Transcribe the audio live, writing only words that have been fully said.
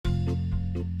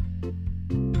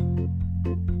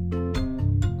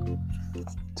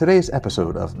Today's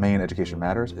episode of Maine Education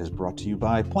Matters is brought to you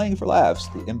by Playing for Laughs,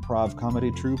 the improv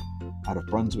comedy troupe out of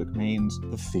Brunswick, Maine's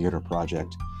The Theater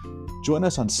Project. Join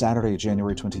us on Saturday,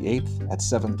 January 28th at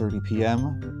 7:30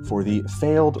 p.m. for the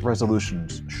Failed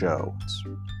Resolutions show. It's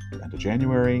the end of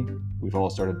January. We've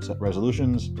all started set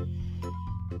resolutions.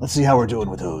 Let's see how we're doing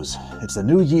with those. It's the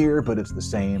new year, but it's the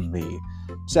same me.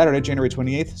 Saturday, January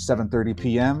 28th, 7:30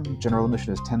 p.m. General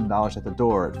admission is $10 at the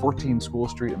door at 14 School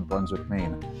Street in Brunswick,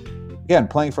 Maine. Again,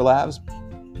 Playing for Laughs,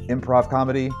 improv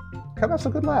comedy. Come have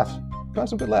some good laughs. Come have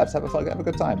some good laughs. Have a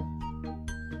good time.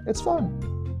 It's fun.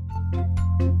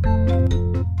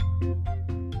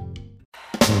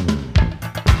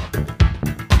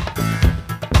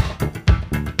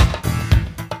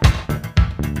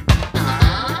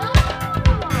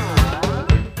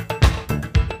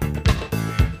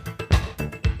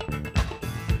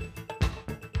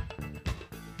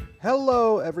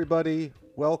 Hello, everybody.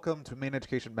 Welcome to Maine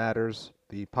Education Matters,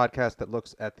 the podcast that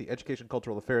looks at the Education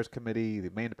Cultural Affairs Committee, the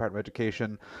Maine Department of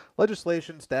Education,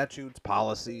 legislation, statutes,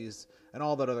 policies, and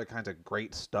all that other kinds of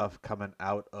great stuff coming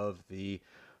out of the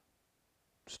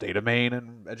state of Maine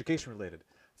and education related.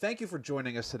 Thank you for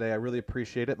joining us today. I really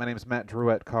appreciate it. My name is Matt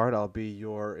Druett-Card. I'll be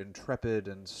your intrepid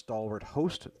and stalwart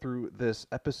host through this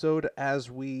episode as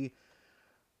we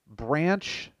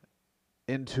branch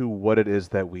into what it is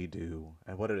that we do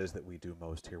and what it is that we do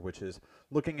most here, which is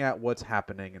looking at what's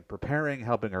happening and preparing,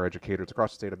 helping our educators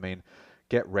across the state of Maine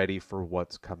get ready for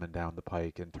what's coming down the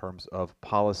pike in terms of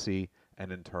policy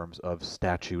and in terms of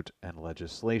statute and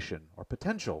legislation or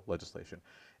potential legislation.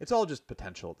 It's all just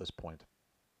potential at this point.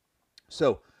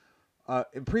 So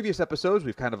in previous episodes,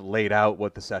 we've kind of laid out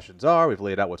what the sessions are. We've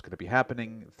laid out what's going to be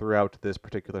happening throughout this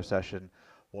particular session.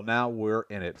 Well, now we're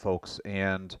in it, folks,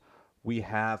 and we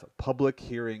have public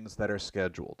hearings that are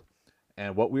scheduled.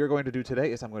 And what we are going to do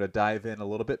today is I'm going to dive in a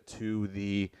little bit to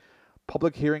the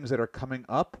public hearings that are coming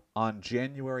up on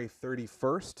January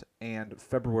 31st and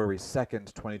February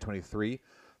 2nd, 2023.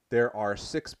 There are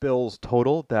 6 bills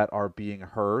total that are being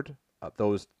heard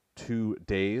those 2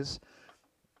 days.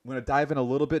 I'm going to dive in a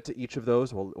little bit to each of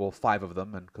those, well 5 of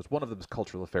them, and because one of them is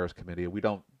Cultural Affairs Committee. We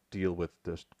don't deal with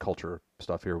this culture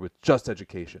stuff here, with just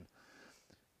education.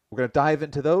 We're going to dive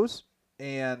into those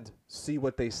and see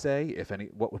what they say, if any,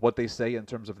 what they say in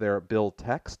terms of their bill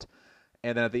text.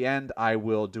 And then at the end, I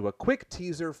will do a quick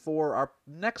teaser for our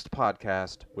next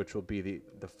podcast, which will be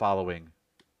the following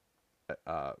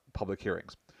public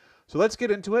hearings. So let's get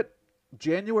into it.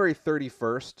 January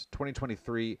 31st,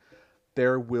 2023,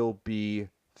 there will be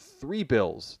 3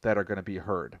 bills that are going to be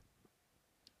heard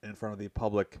in front of the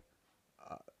Public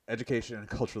Education and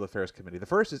Cultural Affairs Committee. The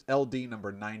first is LD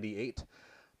number 98.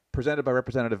 Presented by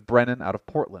Representative Brennan out of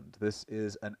Portland. This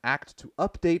is an act to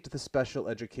update the special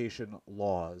education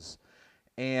laws.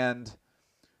 And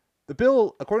the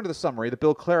bill, according to the summary, the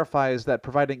bill clarifies that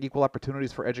providing equal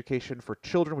opportunities for education for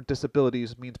children with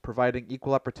disabilities means providing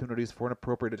equal opportunities for an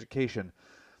appropriate education.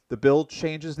 The bill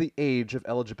changes the age of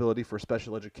eligibility for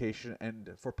special education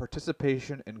and for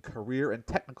participation in career and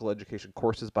technical education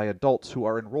courses by adults who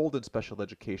are enrolled in special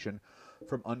education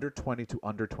from under 20 to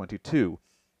under 22.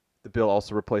 The bill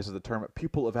also replaces the term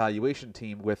pupil evaluation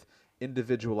team with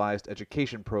individualized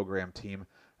education program team,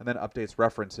 and then updates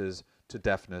references to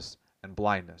deafness and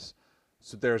blindness.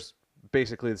 So there's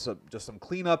basically just some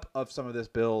cleanup of some of this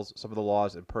bills, some of the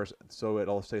laws in person. So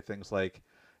it'll say things like,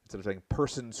 instead of saying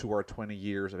persons who are 20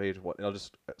 years of age, it'll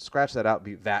just scratch that out and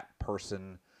be that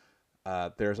person.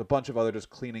 There's a bunch of other just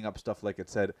cleaning up stuff, like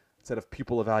it said, instead of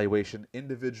pupil evaluation,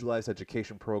 individualized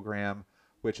education program,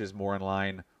 which is more in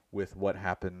line with what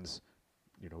happens,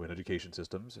 in education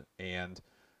systems, and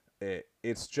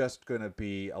it's just going to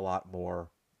be a lot more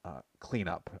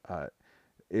cleanup.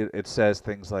 It says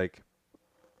things like,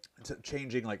 it's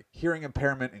changing, like hearing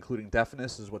impairment, including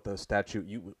deafness, is what the statute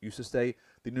used to say.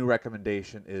 The new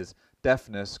recommendation is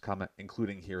deafness,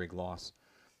 including hearing loss.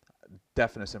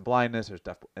 Deafness and blindness,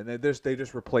 and they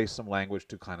just replace some language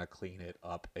to kind of clean it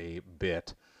up a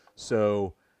bit.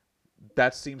 So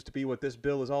that seems to be what this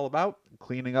bill is all about,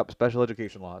 cleaning up special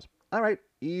education laws. All right,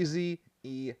 easy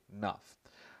enough.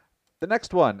 The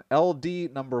next one,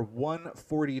 LD number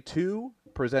 142,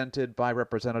 presented by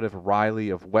Representative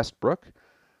Riley of Westbrook.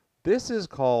 This is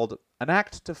called an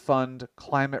act to fund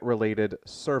climate-related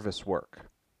service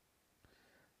work.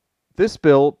 This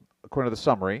bill, according to the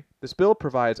summary, this bill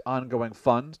provides ongoing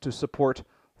funds to support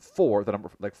 4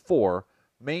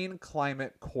 Maine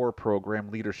Climate Corps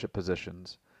Program leadership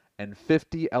positions and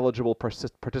 50 eligible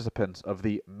participants of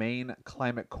the Maine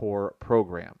Climate Corps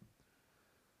program.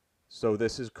 So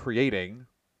this is creating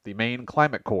the Maine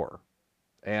Climate Corps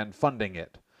and funding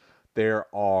it. There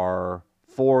are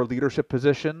for leadership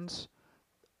positions,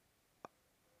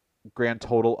 grand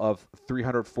total of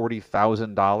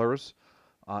 $340,000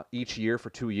 each year for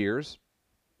 2 years.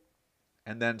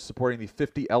 And then supporting the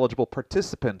 50 eligible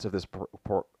participants of this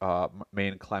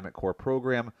Maine Climate Corps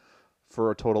program for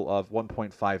a total of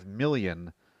 $1.5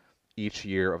 million each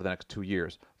year over the next 2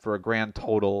 years, for a grand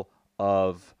total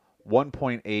of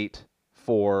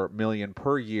 $1.84 million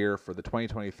per year for the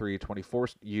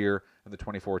 2023-24 year and the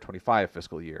 24-25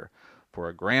 fiscal year, for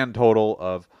a grand total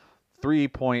of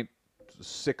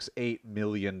 $3.68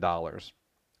 million.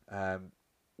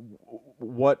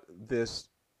 What this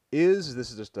is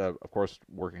just, of course,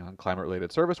 working on climate-related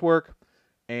service work,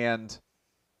 and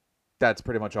that's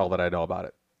pretty much all that I know about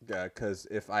it. Because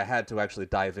if I had to actually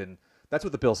dive in, that's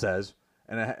what the bill says,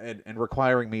 and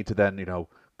requiring me to then,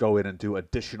 go in and do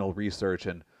additional research,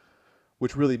 and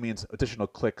which really means additional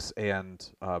clicks and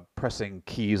pressing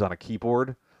keys on a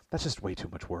keyboard. That's just way too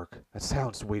much work. That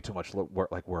sounds way too much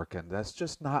like work, and that's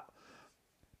just not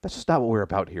what we're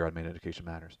about here on Maine Education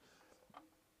Matters.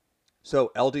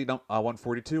 So LD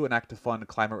 142, an act to fund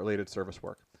climate-related service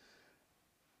work.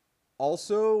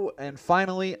 Also, and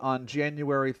finally, on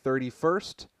January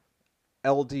 31st,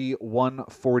 LD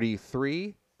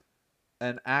 143,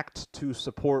 an act to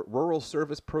support rural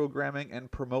service programming and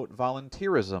promote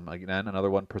volunteerism. Again, another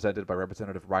one presented by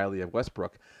Representative Riley of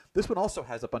Westbrook. This one also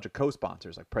has a bunch of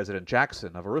co-sponsors, like President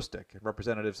Jackson of Aroostook, and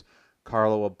Representatives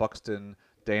Carlo of Buxton,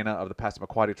 Dana of the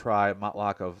Passamaquoddy Tribe,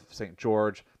 Matlock of St.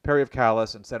 George, Perry of Calais,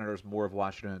 and Senators Moore of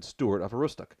Washington and Stewart of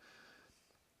Aroostook.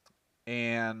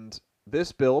 And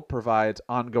this bill provides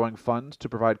ongoing funds to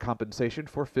provide compensation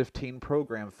for 15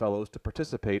 program fellows to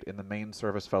participate in the Maine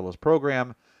Service Fellows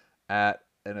Program at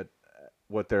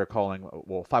what they're calling,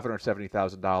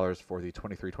 $570,000 for the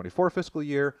 23-24 fiscal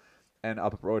year, and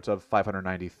upwards of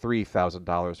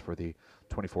 $593,000 for the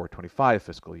 24-25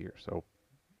 fiscal year. So,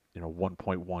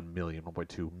 $1.1 million,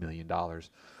 $1.2 million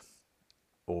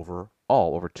overall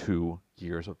over 2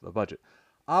 years of the budget.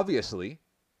 Obviously,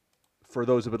 for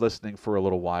those who have been listening for a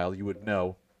little while, you would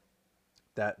know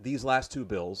that these last two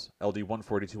bills, LD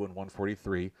 142 and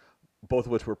 143, both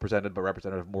of which were presented by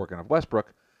Representative Morgan Riley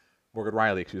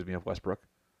of Westbrook,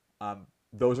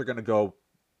 those are going to go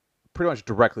pretty much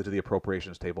directly to the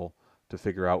appropriations table to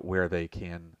figure out where they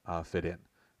can fit in.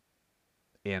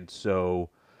 And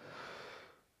so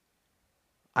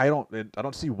I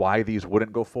don't see why these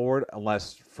wouldn't go forward,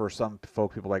 unless for some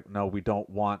people like, no, we don't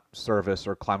want service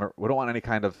or climate. We don't want any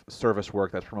kind of service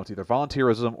work that promotes either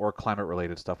volunteerism or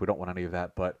climate-related stuff. We don't want any of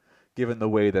that. But given the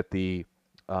way that the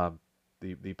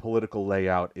political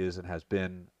layout is and has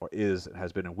been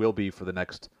and will be for this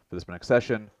next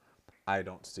session, I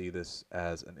don't see this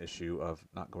as an issue of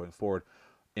not going forward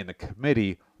in the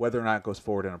committee. Whether or not it goes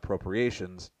forward in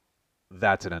appropriations,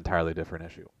 that's an entirely different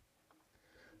issue.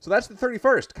 So that's the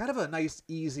 31st. Kind of a nice,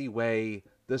 easy way.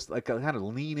 This kind of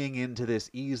leaning into this,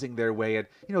 easing their way, and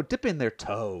dipping their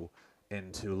toe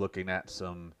into looking at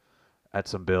some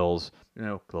bills. A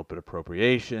little bit of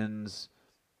appropriations,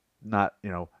 not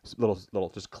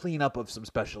little just cleanup of some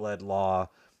special ed law.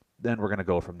 Then we're gonna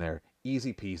go from there.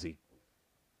 Easy peasy.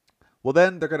 Well,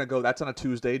 then they're gonna go. That's on a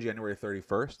Tuesday, January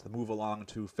 31st. Move along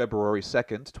to February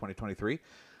 2nd, 2023,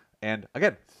 and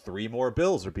again, 3 more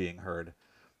bills are being heard.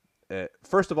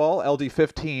 First of all, LD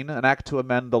 15, an act to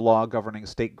amend the law governing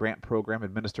state grant program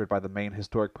administered by the Maine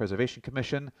Historic Preservation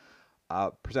Commission,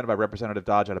 presented by Representative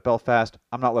Dodge out of Belfast.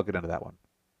 I'm not looking into that one.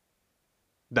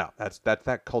 No, that's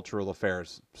that cultural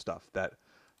affairs stuff. That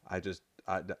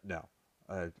no.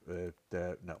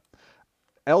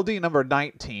 LD number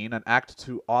 19, an act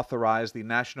to authorize the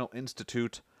National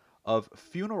Institute of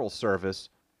Funeral Service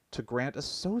to grant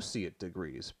associate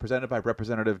degrees, presented by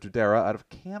Representative Dudera out of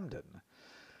Camden.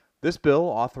 This bill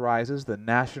authorizes the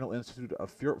National Institute of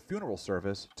Funeral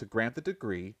Service to grant the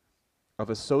degree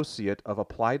of Associate of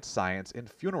Applied Science in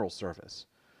Funeral Service.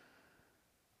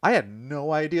 I had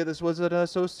no idea this was an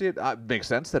associate. Makes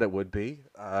sense that it would be.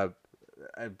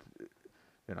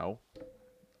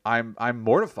 I'm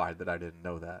mortified that I didn't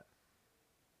know that.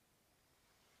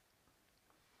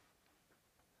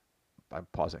 I'm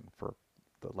pausing for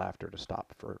the laughter to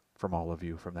stop from all of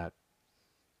you from that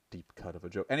deep cut of a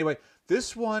joke. Anyway,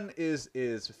 this one is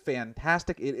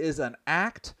fantastic. It is an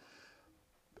act.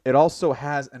 It also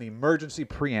has an emergency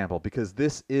preamble because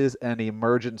this is an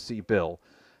emergency bill.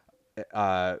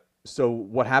 So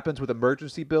what happens with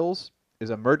emergency bills is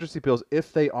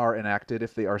if they are enacted,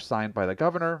 if they are signed by the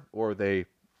governor or they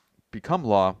become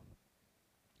law,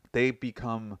 they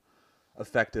become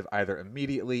effective either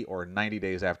immediately or 90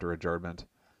 days after adjournment.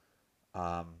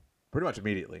 Pretty much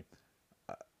immediately.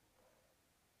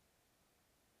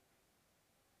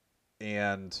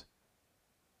 And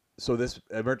so this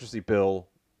emergency bill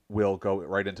will go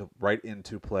right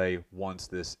into play once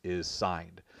this is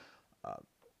signed. Uh,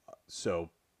 so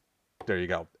there you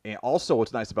go. And also,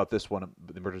 what's nice about this one,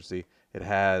 the emergency, it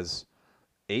has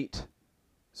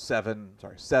seven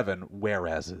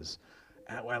whereases.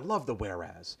 And I love the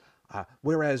whereas.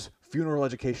 Whereas funeral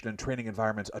education and training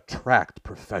environments attract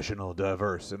professional,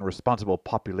 diverse, and responsible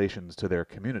populations to their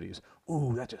communities.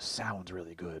 Ooh, that just sounds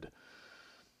really good.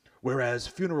 Whereas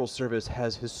funeral service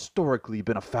has historically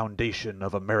been a foundation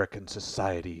of American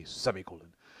society,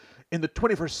 semicolon. In the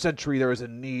 21st century, there is a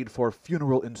need for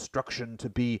funeral instruction to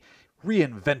be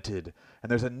reinvented, and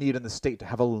there's a need in the state to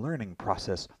have a learning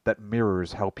process that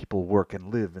mirrors how people work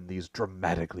and live in these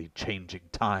dramatically changing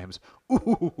times.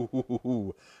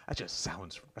 Ooh, that just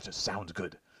sounds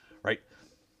good, right?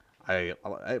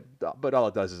 But all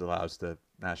it does is allows the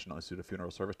National Institute of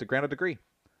Funeral Service to grant a degree.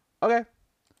 Okay,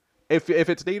 if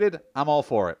it's needed, I'm all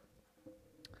for it.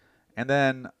 And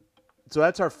then, so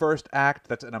that's our first act.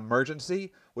 That's an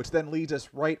emergency, which then leads us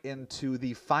right into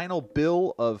the final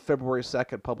bill of February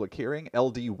 2nd public hearing,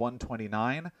 LD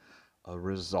 129, a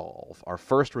resolve. Our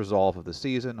first resolve of the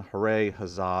season. Hooray,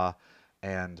 huzzah,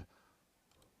 and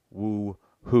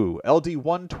woo-hoo. LD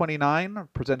 129,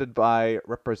 presented by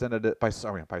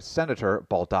Senator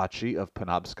Baldacci of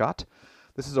Penobscot.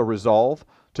 This is a resolve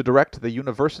to direct the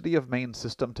University of Maine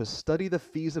system to study the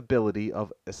feasibility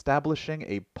of establishing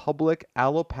a public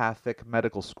allopathic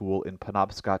medical school in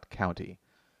Penobscot County.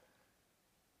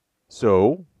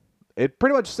 So, it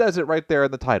pretty much says it right there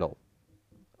in the title.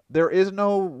 There are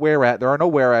no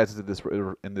whereas in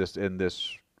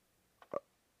this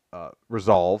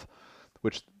resolve,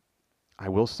 which I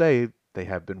will say they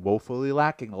have been woefully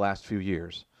lacking the last few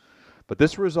years. But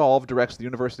this resolve directs the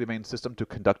University of Maine system to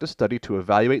conduct a study to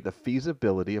evaluate the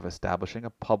feasibility of establishing a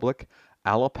public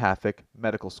allopathic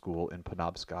medical school in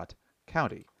Penobscot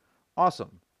County.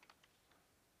 Awesome.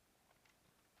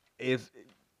 Is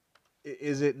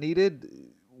it needed?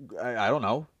 I don't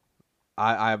know.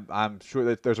 I'm sure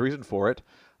that there's a reason for it.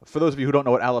 For those of you who don't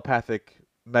know what allopathic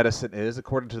medicine is,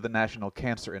 according to the National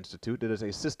Cancer Institute, it is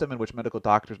a system in which medical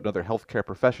doctors and other healthcare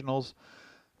professionals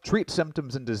treat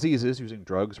symptoms and diseases using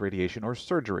drugs, radiation, or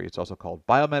surgery. It's also called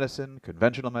biomedicine,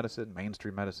 conventional medicine,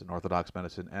 mainstream medicine, orthodox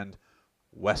medicine, and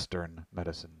Western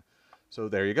medicine. So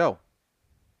there you go.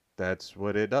 That's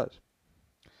what it does.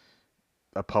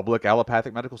 A public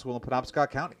allopathic medical school in Penobscot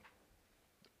County.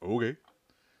 Okay.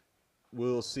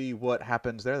 We'll see what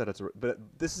happens there. But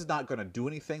this is not going to do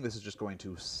anything. This is just going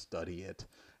to study it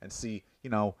and see,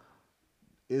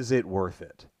 is it worth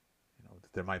it?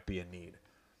 There might be a need.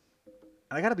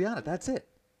 And I got to be honest, that's it.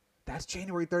 That's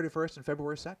January 31st and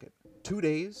February 2nd. 2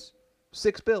 days,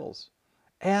 6 bills.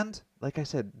 And, like I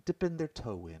said, dipping their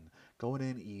toe in, going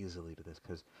in easily to this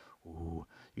because,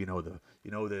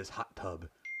 this hot tub.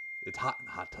 It's hot in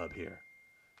the hot tub here.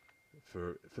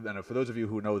 For those of you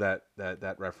who know that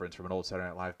reference from an old Saturday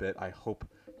Night Live bit, I hope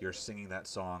you're singing that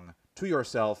song to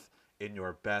yourself in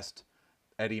your best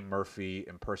Eddie Murphy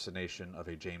impersonation of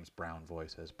a James Brown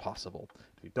voice as possible.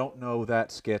 If you don't know that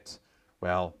skit,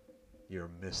 well,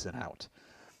 you're missing out.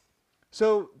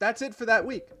 So that's it for that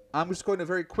week. I'm just going to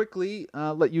very quickly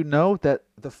let you know that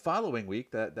the following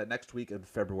week, that next week in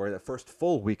February, that first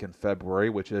full week in February,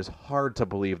 which is hard to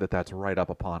believe that that's right up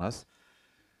upon us,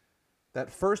 that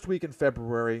first week in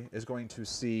February is going to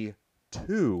see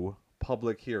 2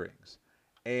 public hearings.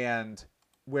 And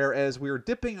whereas we were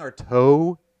dipping our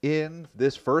toe in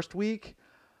this first week,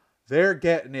 they're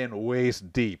getting in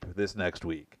waist deep this next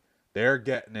week. They're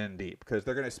getting in deep because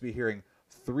they're going to be hearing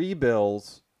 3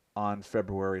 bills on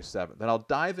February 7th. And I'll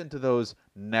dive into those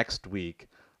next week,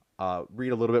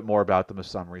 read a little bit more about them as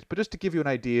summaries, but just to give you an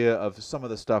idea of some of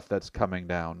the stuff that's coming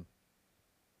down.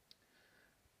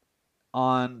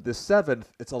 On the 7th,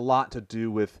 it's a lot to do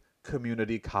with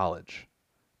community college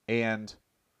and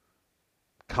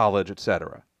college,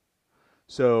 etc.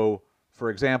 So, for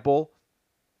example,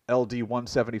 LD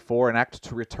 174, an act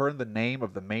to return the name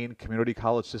of the Maine Community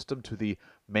College System to the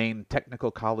Maine Technical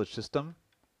College System.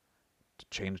 To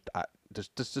change,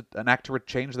 just an act to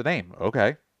change the name.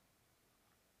 Okay.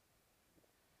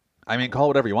 I mean, call it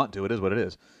whatever you want to. It is what it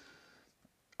is.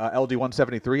 LD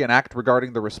 173, an act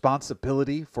regarding the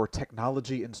responsibility for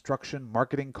technology instruction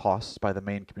marketing costs by the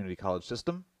Maine Community College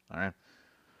System. All right.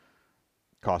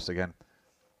 Costs again.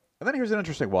 And then here's an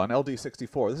interesting one, LD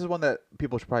 64. This is one that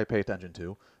people should probably pay attention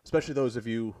to, especially those of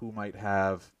you who might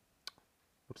have,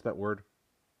 what's that word?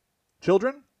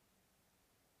 Children?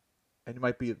 And you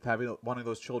might be wanting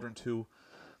those children to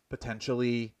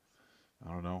potentially,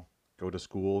 I don't know, go to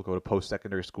school, go to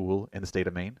post-secondary school in the state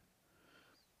of Maine.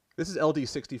 This is LD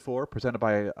 64, presented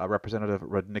by Representative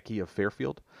Rudnicki of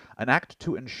Fairfield. An act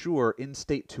to ensure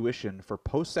in-state tuition for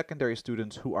post-secondary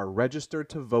students who are registered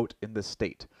to vote in the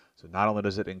state. So not only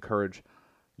does it encourage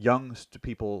young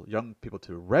people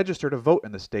to register to vote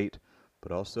in the state,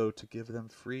 but also to give them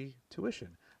free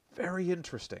tuition. Very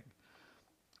interesting.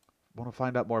 Want to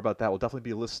find out more about that? We'll definitely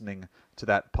be listening to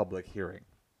that public hearing.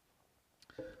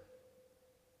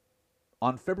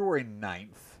 On February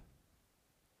 9th,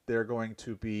 they're going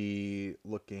to be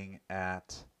looking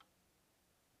at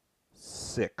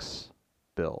 6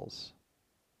 bills.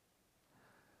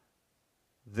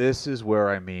 This is where,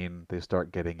 I mean, they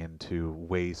start getting into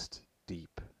waist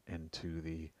deep into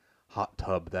the hot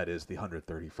tub that is the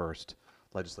 131st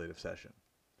legislative session.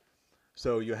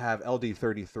 So you have LD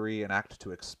 33, an act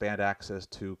to expand access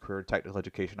to career and technical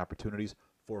education opportunities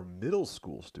for middle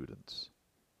school students.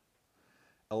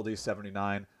 LD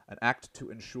 79, an act to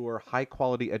ensure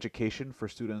high-quality education for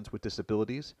students with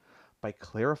disabilities by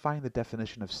clarifying the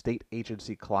definition of state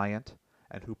agency client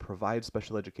and who provides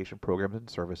special education programs and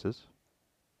services.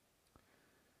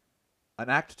 An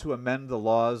act to amend the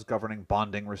laws governing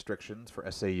bonding restrictions for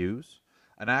SAUs.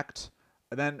 An act,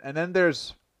 and then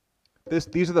there's this.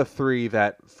 These are the 3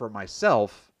 that, for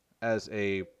myself, as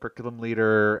a curriculum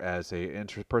leader, as a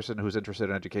person who's interested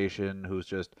in education, who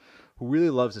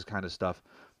really loves this kind of stuff.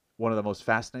 One of the most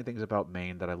fascinating things about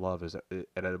Maine that I love is,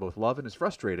 and I both love and is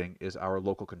frustrating, is our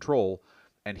local control.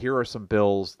 And here are some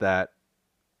bills that,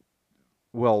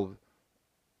 well,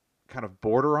 kind of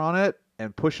border on it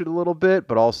and push it a little bit,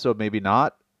 but also maybe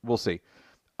not. We'll see.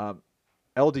 LD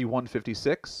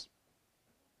 156,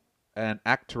 an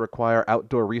act to require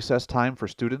outdoor recess time for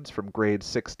students from grades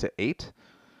 6 to 8.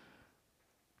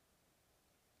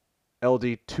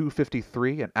 LD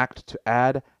 253, an act to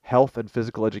add health and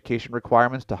physical education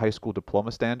requirements to high school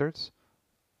diploma standards.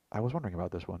 I was wondering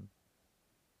about this one,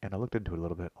 and I looked into it a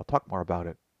little bit. I'll talk more about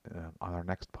it on our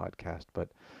next podcast, but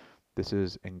this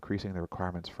is increasing the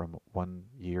requirements from 1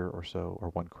 year or so, or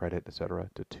 1 credit, etc.,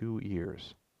 to 2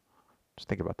 years. Just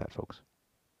think about that, folks.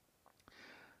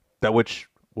 That which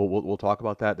we'll talk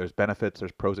about that. There's benefits,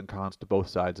 there's pros and cons to both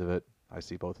sides of it. I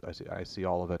see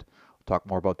all of it. We'll talk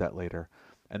more about that later.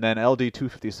 And then LD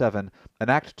 257, an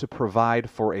act to provide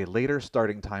for a later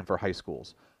starting time for high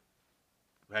schools.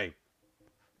 Hey,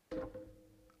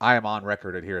 I am on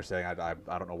record at here saying I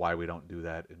don't know why we don't do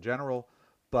that in general,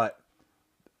 but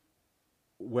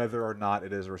whether or not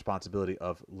it is a responsibility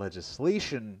of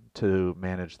legislation to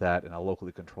manage that in a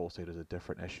locally controlled state is a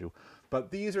different issue.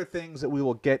 But these are things that we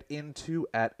will get into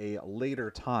at a later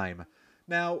time.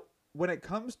 Now, when it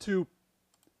comes to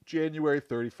January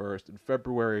 31st and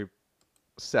February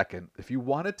 2nd, if you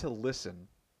wanted to listen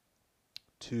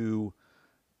to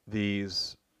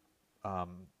these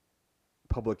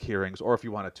public hearings, or if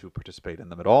you wanted to participate in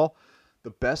them at all,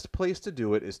 the best place to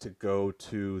do it is to go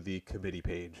to the committee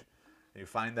page. You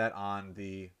find that on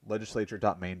the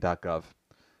legislature.maine.gov.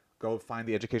 Go find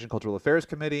the Education Cultural Affairs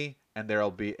Committee, and there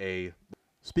will be a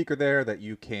speaker there that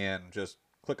you can just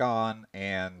click on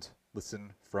and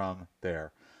listen from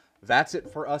there. That's it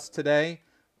for us today.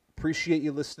 Appreciate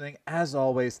you listening. As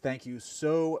always, thank you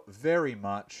so very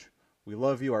much. We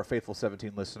love you, our faithful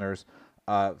 17 listeners.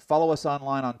 Follow us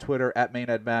online on Twitter at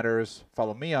MaineEdMatters.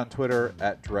 Follow me on Twitter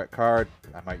at DirectCard.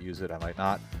 I might use it, I might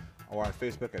not. Or on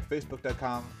Facebook at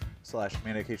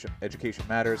facebook.com/Maine Education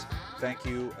Matters. Thank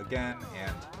you again,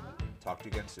 and talk to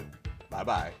you again soon.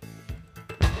 Bye-bye.